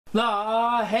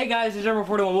Hey guys, it's number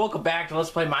 41. Welcome back to Let's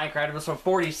Play Minecraft, episode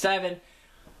 47.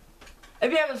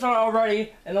 If you haven't saw it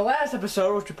already, in the last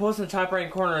episode, which we posted in the top right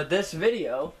corner of this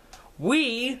video,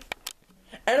 we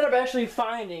ended up actually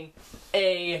finding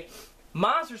a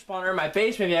monster spawner in my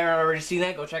basement. If you haven't already seen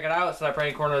that, go check it out. It's in the top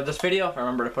right corner of this video, if I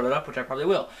remember to put it up, which I probably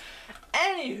will.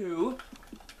 Anywho,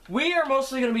 we are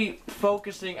mostly going to be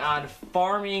focusing on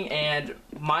farming and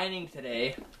mining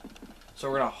today. So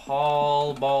we're gonna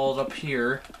haul balls up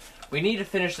here. We need to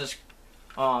finish this,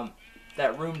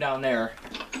 that room down there.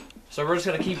 So we're just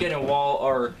gonna keep getting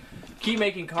keep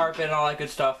making carpet and all that good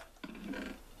stuff.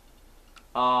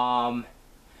 But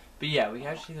yeah, we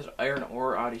actually get this iron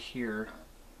ore out of here,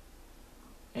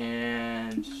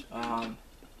 and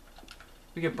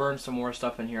we could burn some more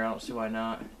stuff in here. I don't see why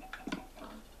not.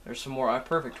 There's some more.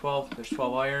 Perfect. 12. There's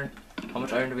 12 iron. How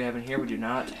much iron do we have in here? We do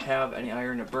not have any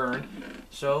iron to burn.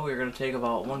 So we're going to take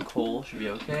about 1 coal. Should be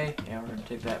okay. Yeah, we're going to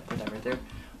take that, put that right there.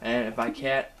 And if my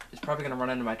cat is probably going to run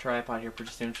into my tripod here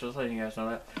pretty soon, so just letting you guys know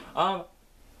that.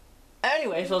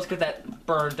 Anyway, so let's get that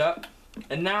burned up.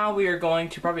 And now we are going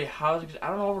to probably house. I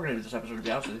don't know what we're going to do this episode, to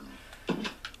be honest with you.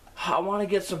 I want to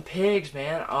get some pigs,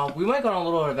 man. We might go on a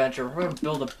little adventure. We're going to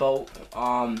build a boat.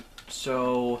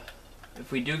 So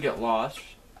if we do get lost.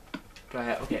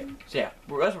 Okay, so yeah,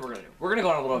 that's what we're gonna do. We're gonna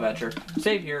go on a little adventure,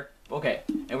 save here, okay,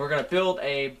 and we're gonna build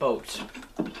a boat.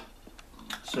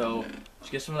 So, let's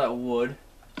get some of that wood,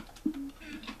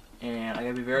 and I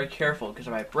gotta be very careful, because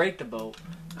if I break the boat,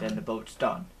 then the boat's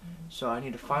done. So I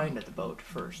need to find the boat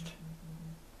first.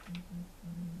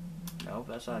 Nope,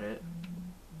 that's not it.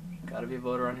 Gotta be a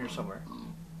boat around here somewhere.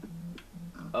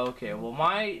 Okay, well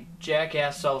my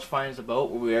jackass self finds the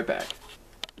boat. We'll be right back.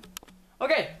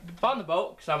 Okay, found the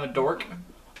boat, because I'm a dork.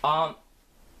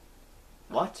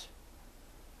 What?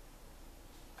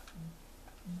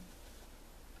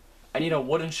 I need a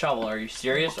wooden shovel, are you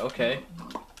serious? Okay.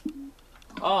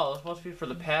 Oh, it's supposed to be for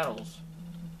the paddles.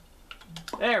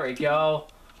 There we go.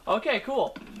 Okay,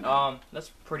 cool. That's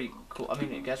pretty cool. I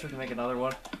mean, I guess we can make another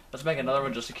one. Let's make another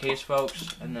one just in case,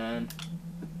 folks, and then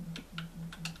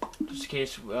just in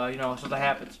case, you know, something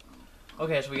happens.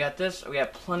 Okay, so we got this. We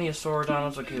got plenty of swords on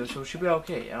us. Okay, so we should be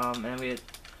okay. And we had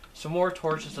some more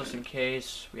torches just in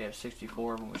case. We have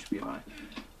 64 of them. We should be fine.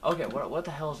 Okay, what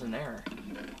the hell is in there?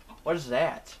 What is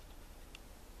that?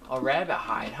 A rabbit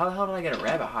hide. How the hell did I get a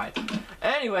rabbit hide?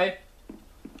 Anyway,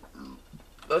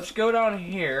 let's go down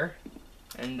here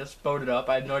and just boat it up.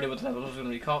 I had no idea what that was going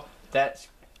to be called. That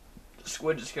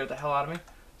squid just scared the hell out of me.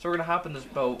 So we're going to hop in this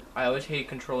boat. I always hate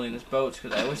controlling this boat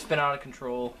because I always spin out of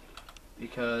control.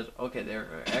 Because, okay, they're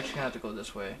actually gonna have to go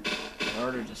this way in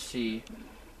order to see.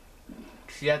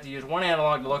 Because you have to use one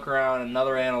analog to look around, and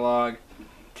another analog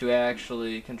to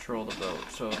actually control the boat.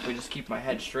 So if we just keep my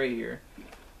head straight here,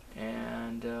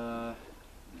 and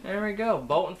there we go,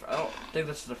 boating. I don't think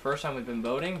this is the first time we've been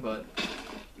boating, but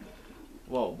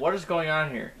whoa, what is going on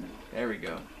here? There we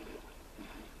go.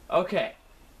 Okay,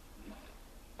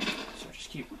 so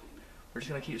we're just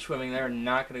gonna keep swimming there, and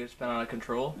not gonna get spun out of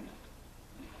control.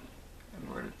 And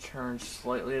we're going to turn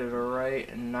slightly to the right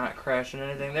and not crash into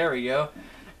anything. There we go.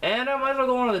 And I might as well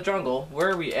go into the jungle.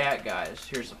 Where are we at, guys?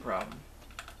 Here's the problem.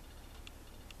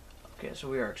 Okay, so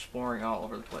we are exploring all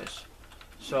over the place.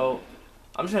 So,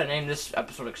 I'm just going to name this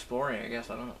episode Exploring, I guess.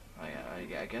 I don't know.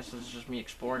 I guess this is just me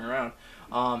exploring around.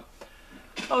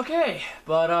 Okay,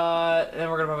 but then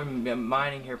we're going to probably be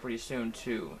mining here pretty soon,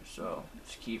 too. So,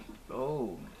 let's keep...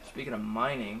 Oh, speaking of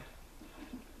mining...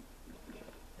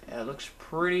 Yeah, it looks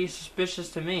pretty suspicious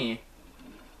to me.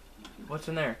 What's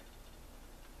in there?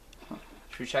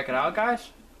 Should we check it out, guys?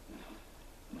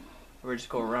 Or we just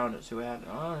go around it, see what happens?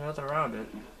 Oh, there's nothing around it.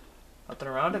 Nothing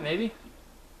around it, maybe?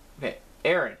 Okay,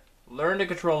 Aaron, learn to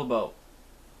control the boat.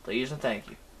 Please and thank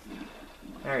you.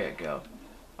 There you go.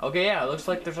 Okay, yeah, it looks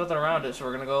like there's nothing around it, so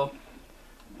we're gonna go...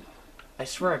 I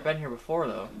swear I've been here before,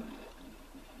 though.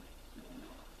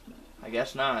 I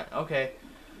guess not. Okay.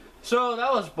 So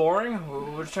that was boring.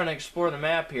 We're just trying to explore the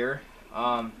map here.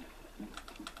 So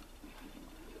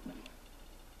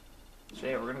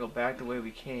yeah, we're gonna go back the way we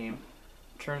came.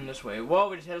 Turn this way. Whoa,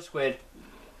 we just hit a squid.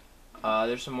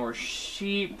 There's some more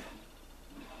sheep.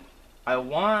 I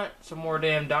want some more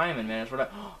damn diamond, man. That's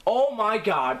what oh my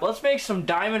god, let's make some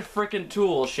diamond frickin'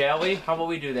 tools, shall we? How about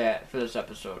we do that for this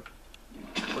episode?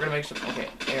 We're gonna make some. Okay,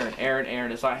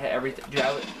 Aaron. It's not everything. Dude,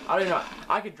 I don't even know.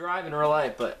 I could drive in real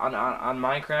life, but on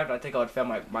Minecraft, I think I would fail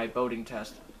my boating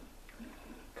test.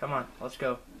 Come on, let's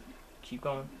go. Keep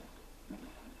going.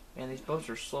 Man, these boats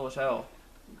are slow as hell.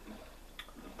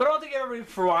 But I want to thank everybody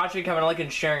for watching, commenting, liking,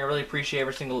 and sharing. I really appreciate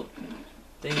every single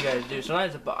thing you guys do.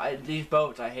 Sometimes these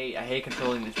boats, I hate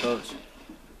controlling these boats.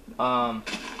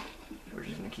 We're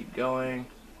just gonna keep going.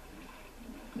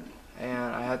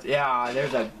 And I have to, yeah,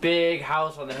 there's a big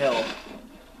house on the hill.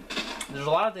 There's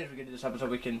a lot of things we can do this episode.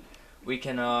 We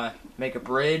can make a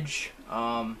bridge.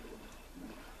 On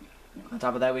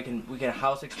top of that, we can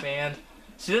house expand.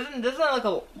 See, doesn't that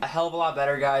look a hell of a lot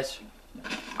better, guys?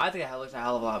 I think it looks a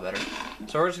hell of a lot better.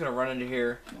 So we're just gonna run into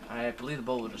here. I believe the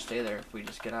boat will just stay there if we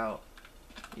just get out.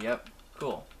 Yep,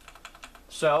 cool.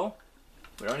 So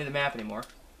we don't need the map anymore.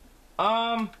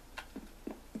 I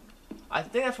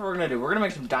think that's what we're gonna do. We're gonna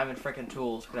make some diamond freaking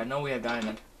tools because I know we have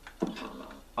diamond.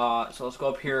 So let's go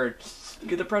up here and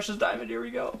get the precious diamond. Here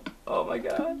we go. Oh my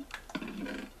god.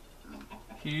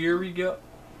 Here we go.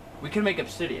 We can make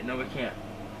obsidian. No, we can't.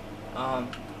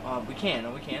 We can.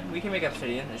 No, we can. We can make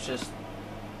obsidian. It's just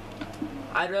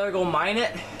I'd rather go mine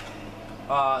it.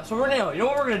 So we're gonna. You know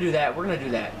what? We're gonna do that. We're gonna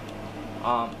do that.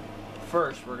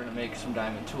 First, we're gonna make some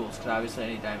diamond tools because obviously I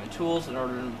need diamond tools in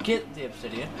order to get the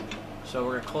obsidian. So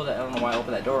we're gonna close that. I don't know why I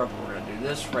opened that door up, but we're gonna do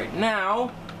this right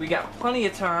now. We got plenty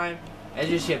of time. As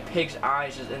you see, a pig's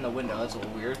eyes just in the window. That's a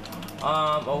little weird.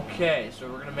 Okay, so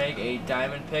we're gonna make a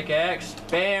diamond pickaxe.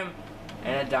 Bam,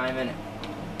 and a diamond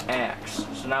axe.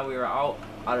 So now we are out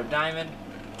of diamond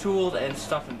tools and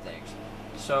stuff and things.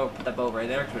 So put that boat right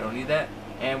there because we don't need that,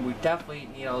 and we definitely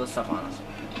need all this stuff on us.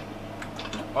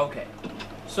 Okay,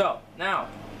 so now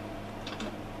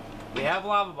we have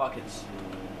lava buckets.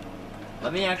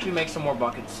 Let me actually make some more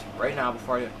buckets right now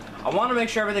before I want to make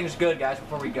sure everything's good, guys,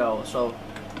 before we go. So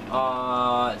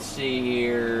let's see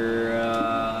here.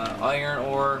 Iron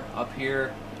ore up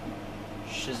here.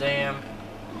 Shazam.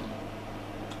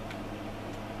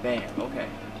 Bam. Okay.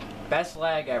 Best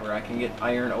lag ever. I can get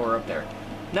iron ore up there.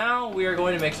 Now we are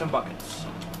going to make some buckets.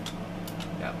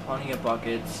 Got plenty of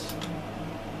buckets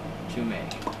to make.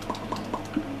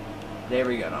 There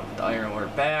we go. Now put the iron ore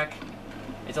back.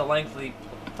 It's a lengthy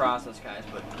process, guys,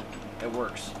 but it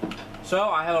works. So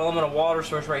I have a limited water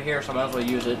source right here, so I might as well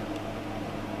use it.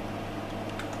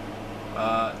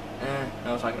 No,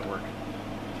 it's not gonna work.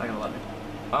 It's not gonna let me.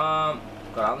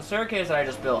 Go down the staircase that I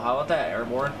just built. How about that,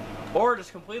 airborne? Or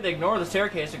just completely ignore the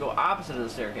staircase and go opposite of the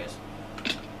staircase.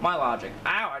 My logic.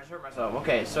 Ow, I just hurt myself.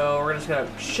 Okay, so we're just gonna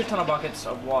shit ton of buckets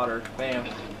of water. Bam.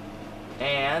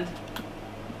 And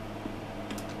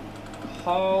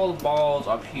haul balls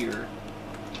up here.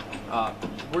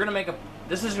 We're gonna make a.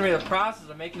 This is gonna be the process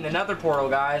of making the Nether portal,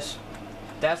 guys.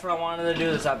 That's what I wanted to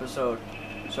do this episode.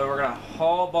 So we're gonna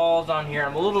haul balls on here.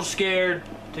 I'm a little scared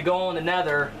to go in the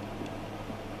Nether,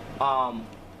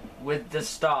 with this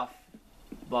stuff,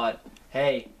 but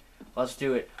hey, let's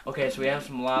do it. Okay, so we have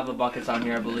some lava buckets on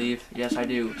here, I believe. Yes, I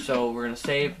do. So we're gonna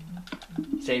save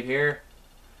here.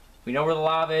 We know where the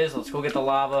lava is. Let's go get the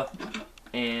lava,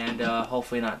 and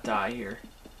hopefully not die here.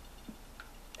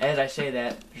 As I say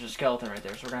that, there's a skeleton right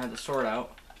there, so we're gonna have the sword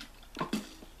out.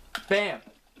 Bam!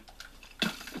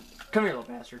 Come here, little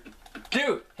bastard.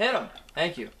 Dude, hit him!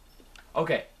 Thank you.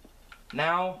 Okay,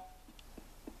 now,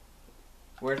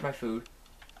 where's my food?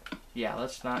 Yeah,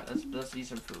 let's eat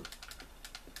some food.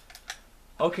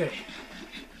 Okay,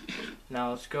 now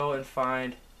let's go and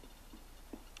find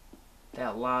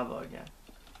that lava again.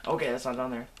 Okay, that's not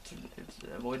down there. It's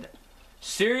avoid that.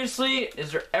 Seriously?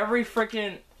 Is there every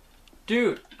freaking...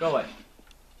 Dude, go away.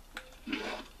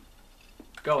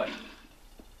 Go away.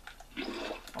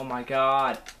 Oh my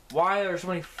god. Why are there so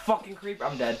many fucking creepers?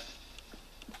 I'm dead.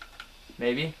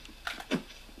 Maybe.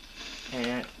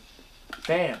 And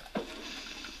bam.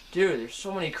 Dude, there's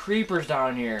so many creepers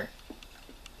down here.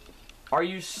 Are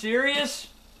you serious?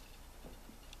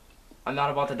 I'm not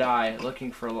about to die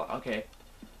looking for okay.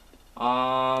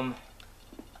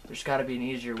 There's gotta be an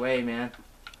easier way, man.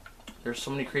 There's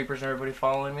so many creepers and everybody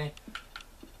following me.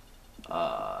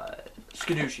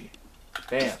 Skadooshi.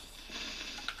 Bam.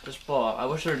 Just blow up. I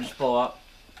wish it would just blow up.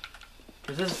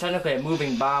 Because this is technically a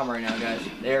moving bomb right now, guys.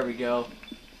 There we go.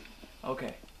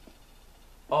 Okay.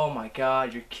 Oh my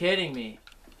god, you're kidding me.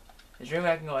 Is there any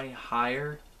way I can go any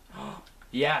higher?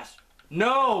 Yes.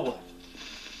 No!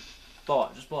 Blow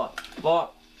up. Just blow up. Blow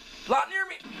up. Not near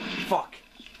me! Fuck.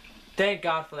 Thank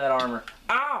God for that armor.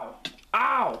 Ow!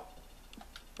 Ow!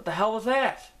 What the hell was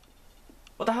that?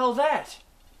 What the hell is that?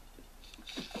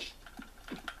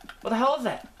 What the hell is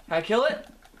that? Can I kill it?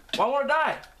 Well, I want to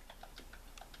die.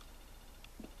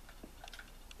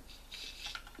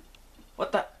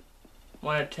 What the?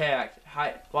 When attacked.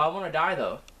 Hi. Well, I want to die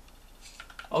though.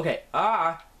 Okay.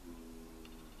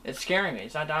 It's scaring me.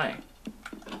 It's not dying.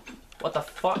 What the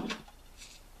fuck?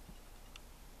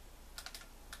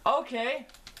 Okay.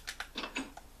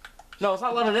 No, it's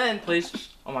not letting it in, please.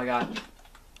 Oh my god.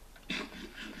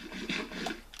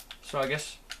 So I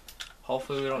guess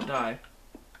hopefully we don't die.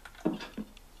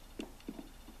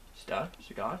 done?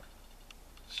 Is it gone?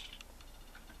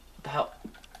 What the hell?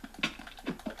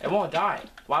 It won't die.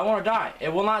 Why won't it die?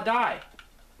 It will not die.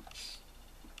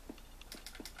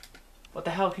 What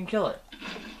the hell can kill it?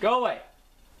 Go away.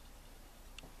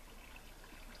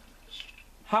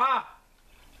 Ha!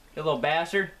 You little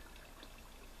bastard.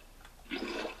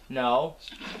 No.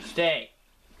 Stay.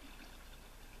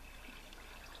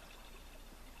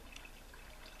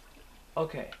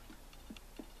 Okay.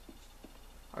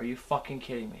 Are you fucking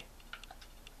kidding me?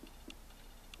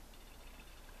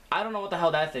 I don't know what the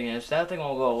hell that thing is. That thing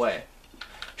won't go away.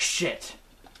 Shit.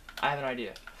 I have an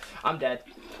idea. I'm dead.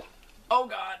 Oh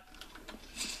god.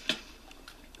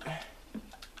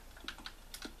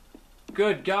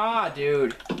 Good god,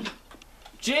 dude.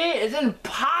 Gee, it's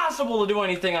impossible to do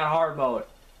anything on hard mode.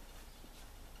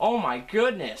 Oh my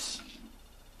goodness.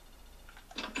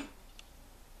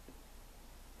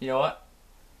 You know what?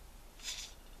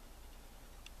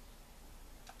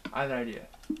 I have an idea.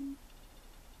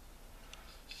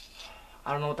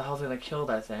 I don't know what the hell's gonna kill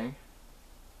that thing.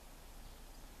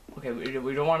 Okay,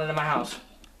 we don't want it in my house.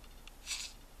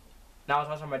 Now it's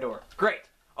outside my door. Great.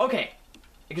 Okay.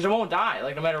 Because it won't die,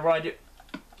 like no matter what I do.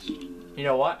 You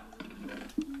know what?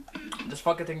 This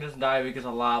fucking thing doesn't die because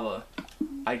of lava.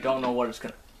 I don't know what it's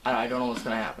gonna. I don't know what's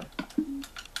gonna happen.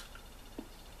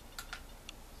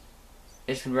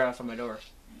 It's gonna be right outside my door.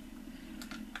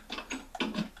 I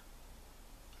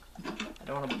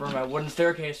don't want to burn my wooden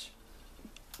staircase.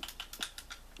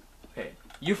 Okay,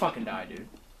 you fucking die, dude.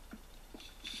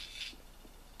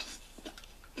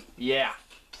 Yeah.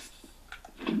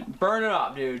 Burn it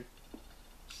up, dude.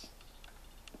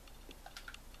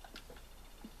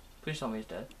 Please tell me he's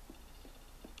dead.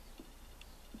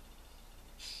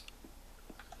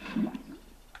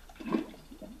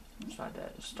 It's not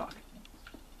dead, it's stuck.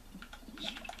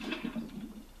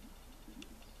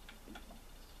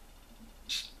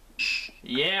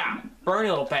 Yeah! Burn,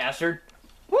 you little bastard!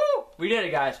 Woo! We did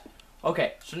it, guys.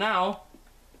 Okay, so now...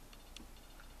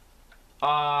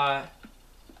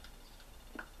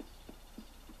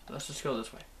 let's just go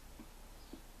this way.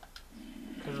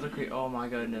 Because of the oh my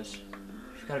goodness.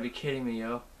 You gotta be kidding me,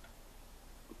 yo.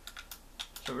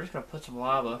 So we're just gonna put some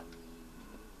lava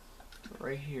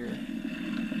right here.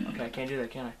 Okay, I can't do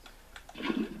that, can I?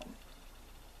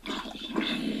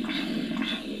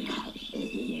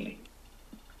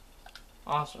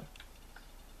 Awesome.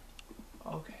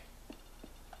 Okay.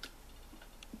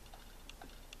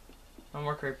 No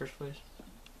more creepers, please.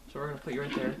 So we're gonna put you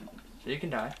right there, so you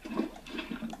can die.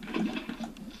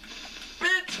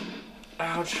 Bitch!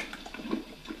 Ouch.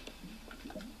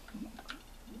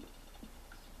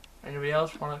 Anybody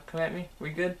else wanna come at me?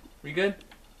 We good? We good?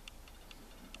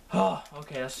 Oh,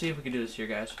 okay, let's see if we can do this here,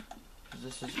 guys. 'Cause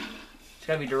this is, it's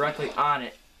gotta be directly on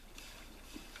it.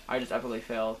 I just epically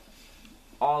failed.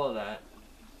 All of that.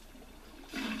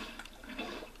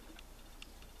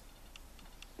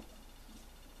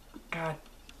 God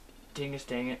dang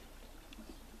it.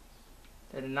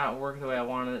 That did not work the way I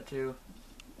wanted it to.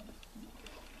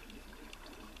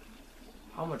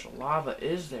 How much lava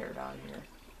is there down here?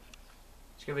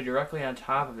 It's gonna be directly on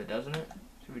top of it, doesn't it?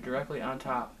 It's gonna be directly on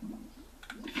top.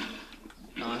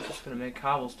 No, it's just gonna make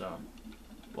cobblestone.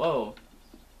 Whoa.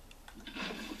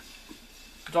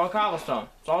 It's all cobblestone.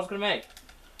 That's all it's gonna make.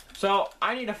 So,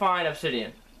 I need to find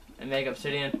obsidian. And make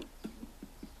obsidian.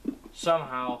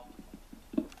 Somehow.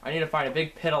 I need to find a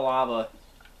big pit of lava.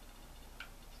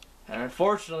 And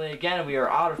unfortunately, again, we are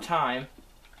out of time.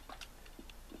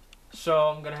 So,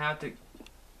 I'm gonna have to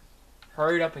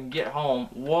hurry up and get home.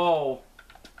 Whoa.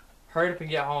 Hurry up and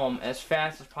get home as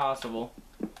fast as possible.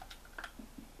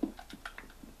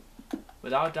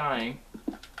 Without dying.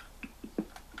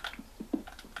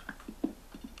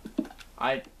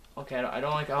 Okay, I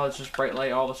don't like how it's just bright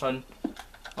light all of a sudden.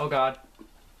 Oh god.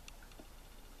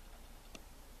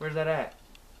 Where's that at?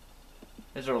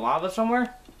 Is there lava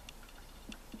somewhere?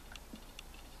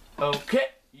 Okay,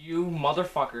 you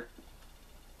motherfucker.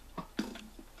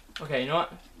 Okay, you know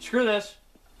what? Screw this.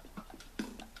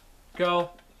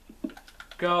 Go.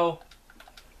 Go.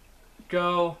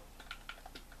 Go.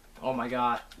 Oh my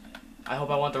god. I hope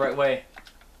I went the right way.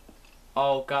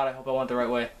 Oh god, I hope I went the right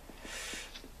way.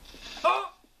 Oh!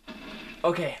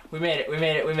 Okay, we made it, we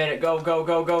made it, we made it. Go, go,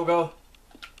 go, go, go.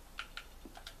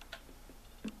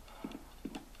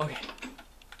 Okay.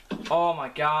 Oh my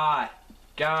god.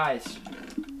 Guys.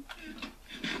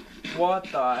 What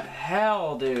the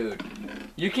hell, dude?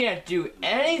 You can't do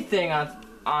anything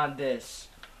on this.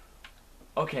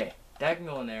 Okay, that can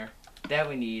go in there. That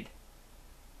we need.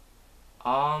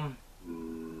 I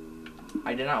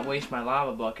did not waste my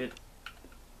lava bucket.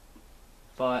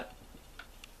 But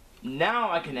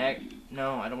Now I can act.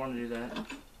 No, I don't want to do that.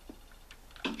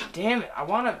 Damn it! I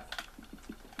want to.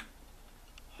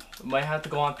 Might have to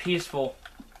go on peaceful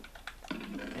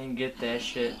and get that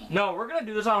shit. No, we're gonna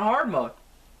do this on hard mode.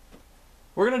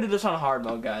 We're gonna do this on hard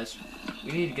mode, guys.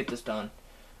 We need to get this done.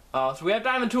 So we have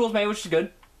diamond tools made, which is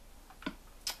good.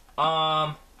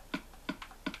 But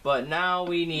now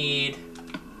we need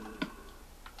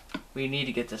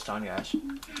to get this done, guys.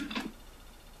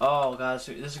 Oh, guys,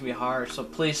 this is gonna be hard. So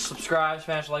please subscribe,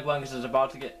 smash the like button, because it's about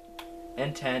to get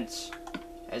intense.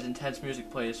 As intense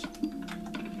music plays.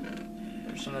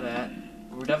 There's some of that.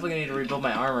 We're definitely gonna need to rebuild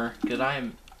my armor, because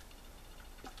I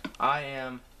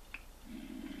am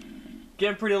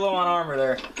getting pretty low on armor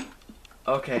there.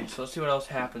 Okay, so let's see what else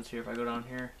happens here if I go down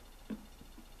here.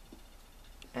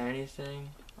 Anything?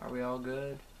 Are we all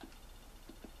good?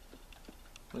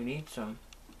 We need some.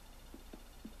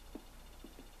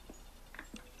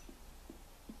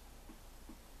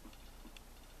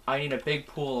 I need a big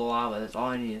pool of lava. That's all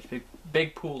I need. Is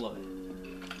big pool of it.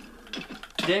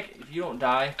 Dick, if you don't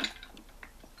die,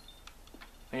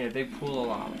 I need a big pool of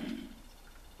lava.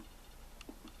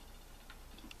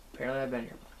 Apparently I've been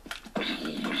here.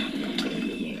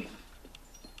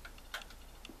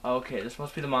 Okay, this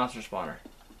must be the monster spawner.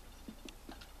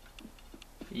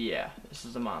 Yeah, this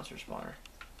is the monster spawner.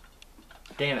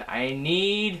 Damn it, I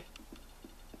need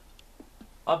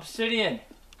obsidian.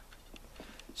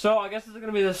 So I guess this is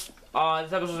gonna be this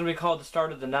episode is gonna be called the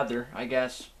start of the Nether, I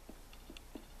guess.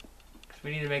 Cause we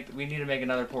need to make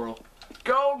another portal.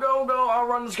 Go, go, go! I'll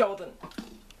run the skeleton.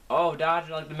 Oh,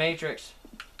 dodging like the Matrix.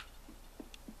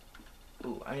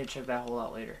 Ooh, I need to check that hole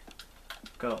out later.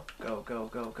 Go, go, go,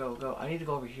 go, go, go. I need to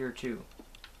go over here too.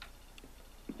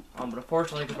 But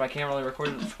unfortunately, because my camera only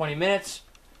recorded for 20 minutes,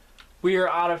 we are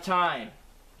out of time.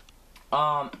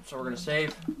 So we're gonna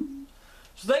save.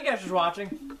 So thank you guys for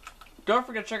watching. Don't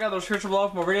forget to check out those description below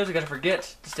for more videos. You guys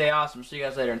forget to stay awesome. See you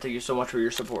guys later, and thank you so much for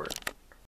your support.